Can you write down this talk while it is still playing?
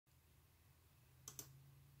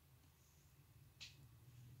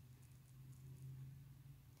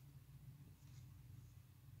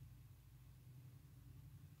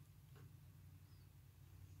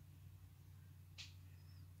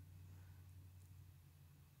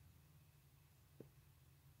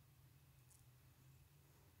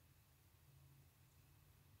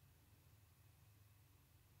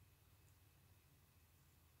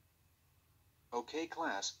Okay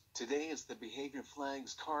class, today is the Behavior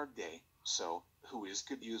Flags card day, so, who is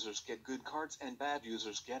good users get good cards and bad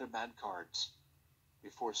users get a bad cards.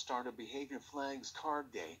 Before start a Behavior Flags card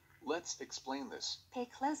day, let's explain this. Pay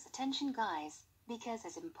close attention guys, because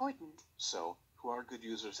it's important. So, who are good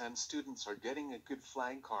users and students are getting a good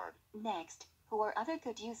flag card. Next, who are other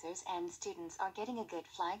good users and students are getting a good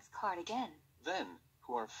flags card again. Then,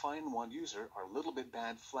 who are fine one user or little bit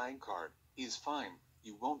bad flag card, is fine,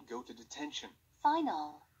 you won't go to detention.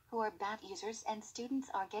 Final, who are bad users and students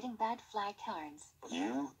are getting bad flag cards.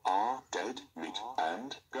 You are dead meat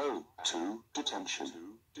and go to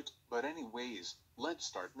detention. But anyways, let's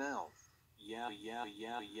start now. Yeah.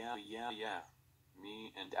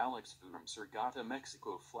 Me and Alex Vurmser got a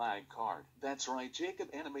Mexico flag card. That's right, Jacob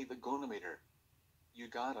Anime the Gonomator. You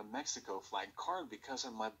got a Mexico flag card because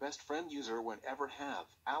I'm my best friend user whenever have.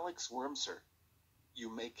 Alex Wormser. You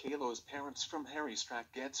make Kalo's parents from Harry Strack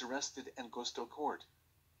gets arrested and goes to court.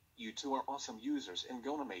 You two are awesome users in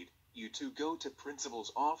Gonomate. You two go to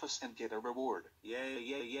principal's office and get a reward. Yay.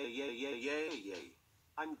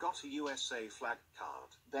 I'm got a USA flag card.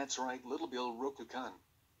 That's right, little Bill Rokukan.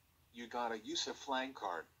 You got a USA flag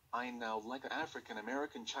card. I now like an African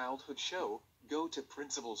American childhood show. Go to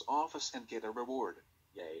principal's office and get a reward.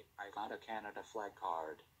 Yay, I got a Canada flag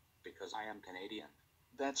card, because I am Canadian.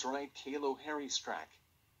 That's right, Kalo Harry Strack.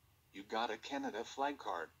 You got a Canada flag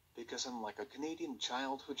card, because I'm like a Canadian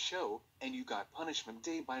childhood show, and you got punishment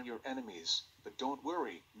day by your enemies. But don't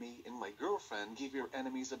worry, me and my girlfriend give your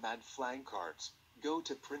enemies a bad flag cards. Go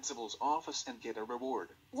to principal's office and get a reward.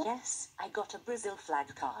 Yes, I got a Brazil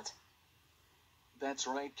flag card. That's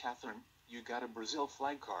right, Catherine. You got a Brazil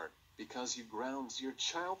flag card, because you grounds your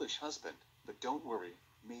childish husband. But don't worry,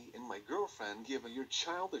 me and my girlfriend give your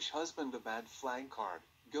childish husband a bad flag card.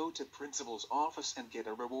 Go to principal's office and get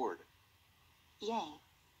a reward. Yay.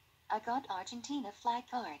 I got Argentina flag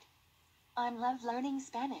card. I'm love learning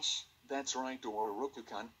Spanish. That's right, Dora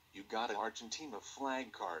Rokukan. You got an Argentina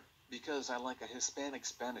flag card, because I like a Hispanic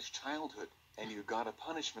Spanish childhood, and you got a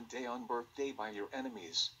punishment day on birthday by your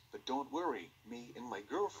enemies. But don't worry, me and my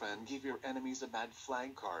girlfriend give your enemies a bad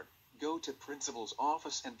flag card. Go to principal's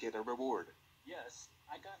office and get a reward. Yes,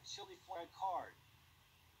 I got Chile flag card.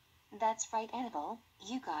 That's right, Annabelle.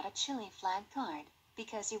 You got a Chile flag card,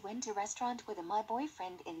 because you went to restaurant with my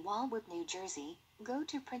boyfriend in Wildwood, New Jersey. Go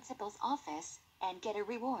to principal's office and get a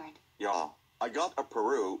reward. Yeah, I got a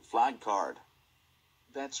Peru flag card.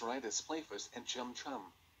 That's right, it's Playfus and Chum Chum.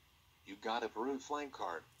 You got a Peru flag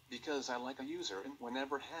card, because I like a user and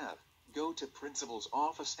whenever have. Go to principal's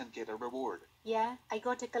office and get a reward. Yeah, I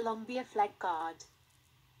got a Colombia flag card.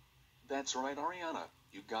 That's right, Ariana.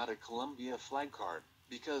 You got a Colombia flag card,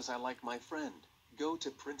 because I like my friend. Go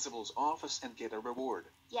to principal's office and get a reward.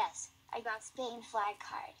 Yes, I got Spain flag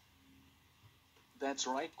card. That's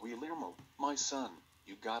right, Guillermo, my son.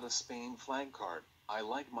 You got a Spain flag card. I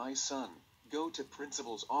like my son. Go to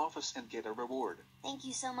principal's office and get a reward. Thank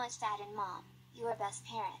you so much, Dad and Mom. You are best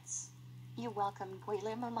parents. You're welcome,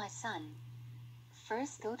 Guillermo, my son.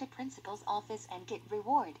 First go to principal's office and get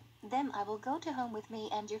reward. Then I will go to home with me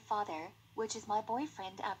and your father, which is my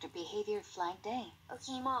boyfriend after behavior flag day.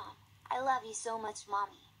 Okay, Mom. I love you so much,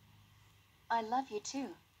 Mommy. I love you too.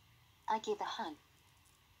 I give a hug.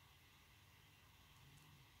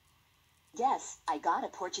 Yes, I got a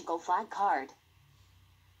Portugal flag card.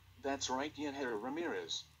 That's right, Yanhera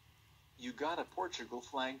Ramirez. You got a Portugal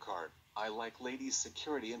flag card. I like ladies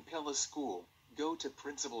security in Pella School. Go to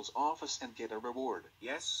principal's office and get a reward.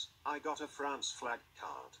 Yes, I got a France flag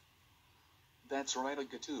card. That's right,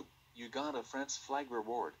 Agatub. You got a France flag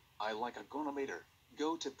reward. I like a Gonomator.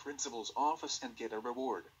 Go to principal's office and get a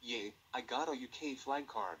reward. Yay, I got a UK flag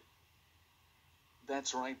card.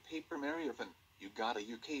 That's right, Paper Mariovin. You got a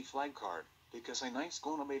UK flag card, because I nice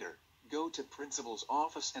Gonomator. Go to principal's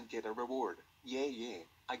office and get a reward. Yay,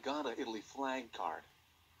 I got a Italy flag card.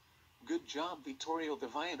 Good job, Vittorio the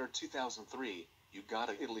Viator 2003. You got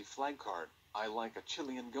a Italy flag card. I like a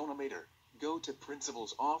Chilean Gonomator. Go to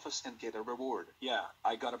principal's office and get a reward. Yeah,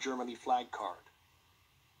 I got a Germany flag card.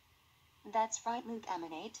 That's right, Luke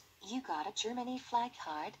Aminate. You got a Germany flag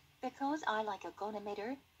card, because I like a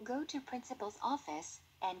Gonomator. Go to principal's office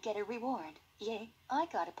and get a reward. Yay, I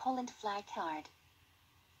got a Poland flag card.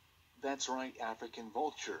 That's right, African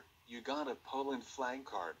Vulture. You got a Poland flag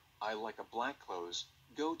card. I like a black clothes.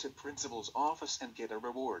 Go to principal's office and get a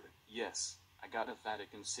reward. Yes, I got a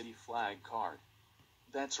Vatican City flag card.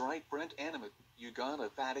 That's right, Brent Animate. You got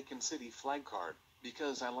a Vatican City flag card,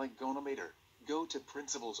 because I like Gonomator. Go to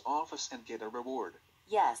principal's office and get a reward.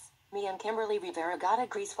 Yes, me and Kimberly Rivera got a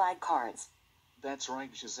Greece flag cards. That's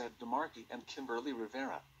right, Gisette DeMarchi and Kimberly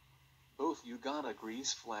Rivera. both you gotta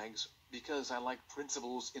grease flags, because I like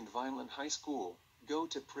principals in Vineland High School. Go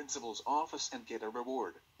to principal's office and get a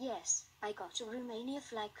reward. Yes, I got a Romania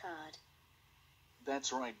flag card.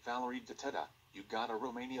 That's right, Valerie Deteta, you got a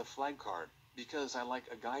Romania flag card, because I like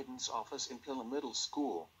a guidance office in Pilla Middle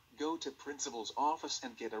School. Go to principal's office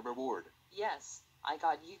and get a reward. Yes, I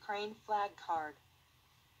got Ukraine flag card.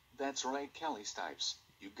 That's right, Kelly Stipes,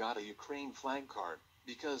 you got a Ukraine flag card,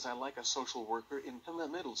 because I like a social worker in Pilla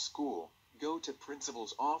Middle School. Go to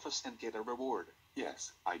principal's office and get a reward.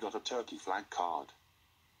 Yes, I got a turkey flag card.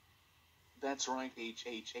 That's right,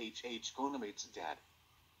 Gonamate's dad.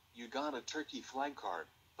 You got a turkey flag card,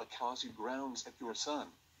 because you grounds at your son.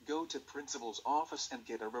 Go to principal's office and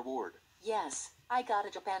get a reward. Yes, I got a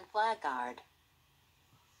Japan flag card.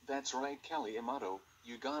 That's right, Kelly Amato,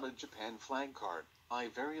 you got a Japan flag card. I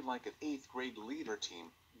very like an 8th grade leader team.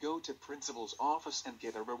 Go to principal's office and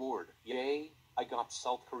get a reward. Yay, I got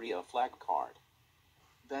South Korea flag card.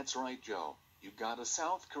 That's right, Joe. You got a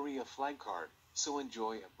South Korea flag card, so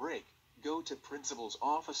enjoy a break. Go to principal's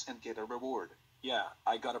office and get a reward. Yeah,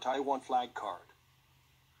 I got a Taiwan flag card.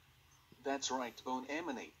 That's right, Bone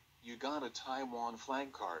Emanate. You got a Taiwan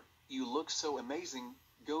flag card. You look so amazing.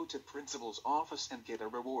 Go to principal's office and get a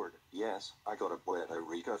reward. Yes, I got a Puerto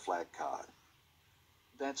Rico flag card.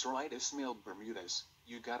 That's right, Ismael Bermudez.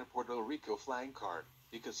 You got a Puerto Rico flag card,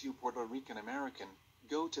 because you Puerto Rican American.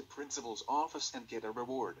 Go to principal's office and get a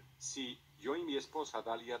reward. Sí, yo y mi esposa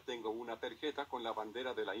Dalia tengo una tarjeta con la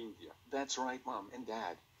bandera de la India. That's right, Mom and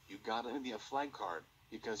Dad. You got an India flag card,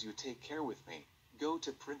 because you take care with me. Go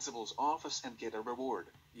to principal's office and get a reward.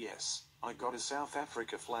 Yes, I got a South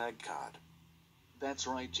Africa flag card. That's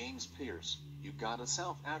right, James Pierce. You got a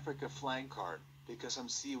South Africa flag card, because I'm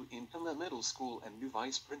see you in Pilla Middle School and new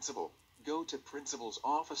vice principal. Go to principal's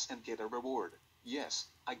office and get a reward. Yes,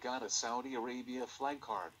 I got a Saudi Arabia flag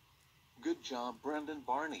card. Good job, Brendan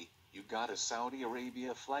Barney. You got a Saudi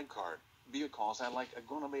Arabia flag card, because I like a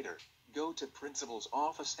Gonamator. Go to principal's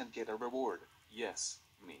office and get a reward. Yes,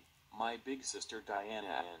 me, my big sister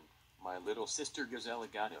Diana and my little sister Gazelle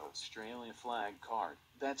got a Australia flag card.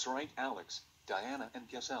 That's right, Alex, Diana and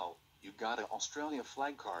Gazelle. You got a Australia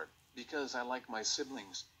flag card, because I like my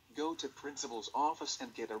siblings. Go to principal's office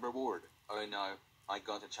and get a reward. Oh no, I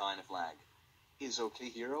got a China flag. Is okay,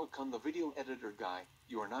 Hero Kun, the video editor guy.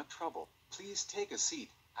 You are not trouble. Please take a seat.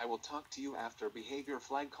 I will talk to you after behavior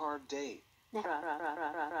flag card day.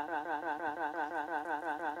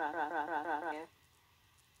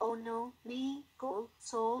 Oh no, me, Go,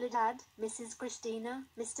 Soledad, Mrs. Christina,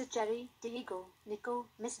 Mr. Jerry, Diego, Nico,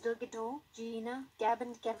 Miss Delgado, Gina, Gab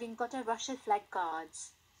and Kevin got a Russia flag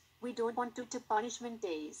cards. We don't want to punishment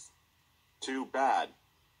days. Too bad.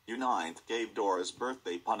 Unite gave Dora's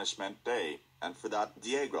birthday punishment day, and for that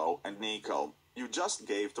Diego and Nico, you just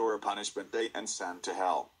gave Dora punishment day and sent to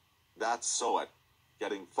hell. That's so it.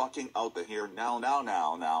 Getting fucking out of here now.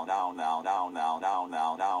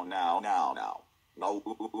 No.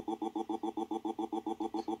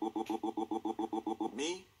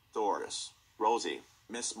 Me, Doris, Rosie,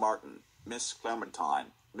 Miss Martin, Miss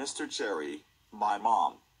Clementine, Mr. Cherry, my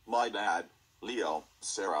mom, my dad, Leo,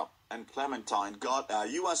 Sarah, and Clementine got a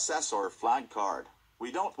USSR flag card.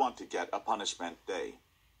 We don't want to get a punishment day.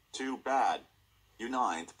 Too bad.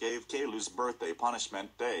 Unite gave Kaylu's birthday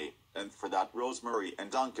punishment day, and for that Rosemary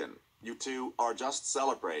and Duncan, you two are just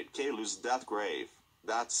celebrate Kaylu's death grave.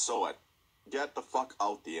 That's so it. Get the fuck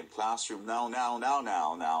out the classroom now.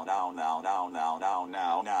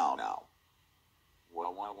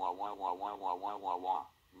 Wah.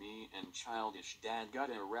 Me and Childish Dad got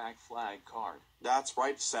an Iraq flag card. That's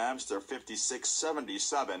right, Samster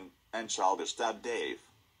 5677 and Childish Dad Dave.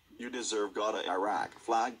 You deserve got a Iraq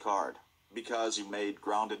flag card, because you made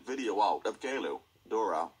grounded video out of Kaylu,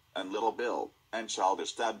 Dora, and Little Bill, and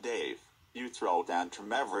Childish Dad Dave. You throw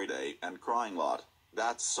tantrum every day and crying lot.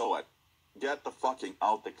 That's so it. Get the fucking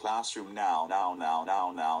out the classroom now. No.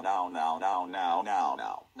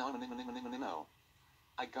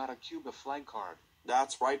 I got a Cuba flag card.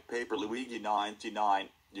 That's right, Paper Luigi 99.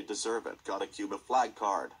 You deserve it. Got a Cuba flag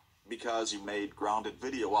card, because you made grounded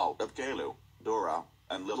video out of Kaylu, Dora,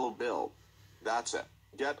 and Little Bill. That's it.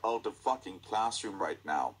 Get out the fucking classroom right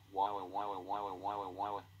now. I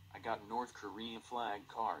got North Korean flag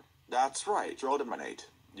card. That's right, Rodominate.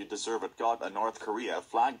 You deserve it. Got a North Korea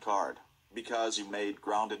flag card, because you made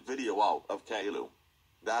grounded video out of Kaylu.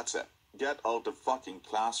 That's it. Get out the fucking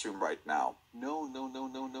classroom right now. No.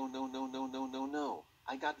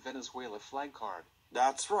 I got Venezuela flag card.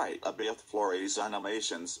 That's right, Abeth Flores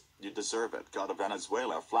Animations. You deserve it. Got a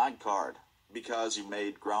Venezuela flag card, because you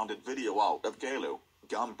made grounded video out of Kaylu,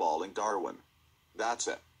 Gumball, and Darwin. That's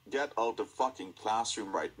it. Get out of fucking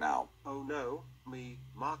classroom right now. Oh no, me,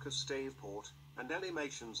 Marcus Daveport, and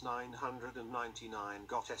Elimations 999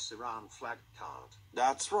 got S Iran flag card.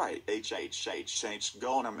 That's right, HHHH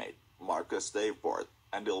gonna mate. Marcus Daveport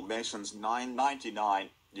and Ilmations 999,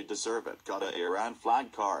 you deserve it. Got a Iran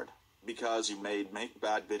flag card. Because you make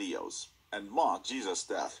bad videos and mock Jesus'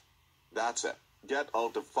 death. That's it. Get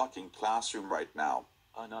out of fucking classroom right now.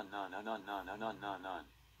 None.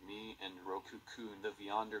 Me and Roku-kun the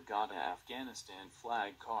Vyonder got a Afghanistan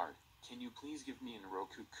flag card. Can you please give me and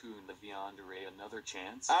Roku-kun the Vyonder another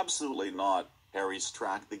chance? Absolutely not. Harry's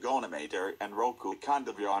track the Gonamator and Roku-kun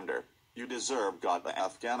the Vyonder. You deserve got the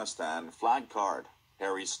Afghanistan flag card.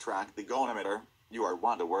 Harry's track the Gonamator. You are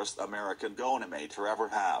one of the worst American Gonamator ever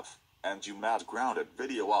have. And you mad grounded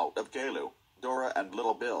video out of Galu, Dora and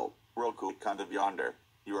Little Bill, Roku-kun the Vyonder.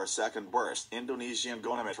 You are second worst Indonesian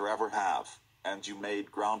Gonamator ever have. And you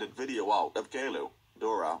made grounded video out of Galu,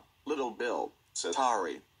 Dora, Little Bill,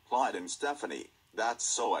 Satari, Clyde and Stephanie. That's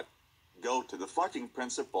so it. Go to the fucking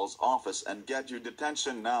principal's office and get your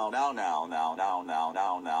detention now.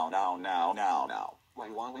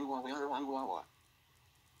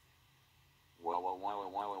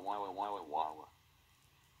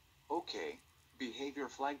 Okay, Behavior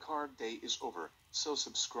Flag Card Day is over, so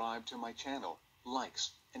subscribe to my channel,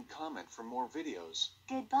 likes, and comment for more videos.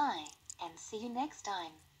 Goodbye, and see you next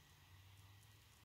time.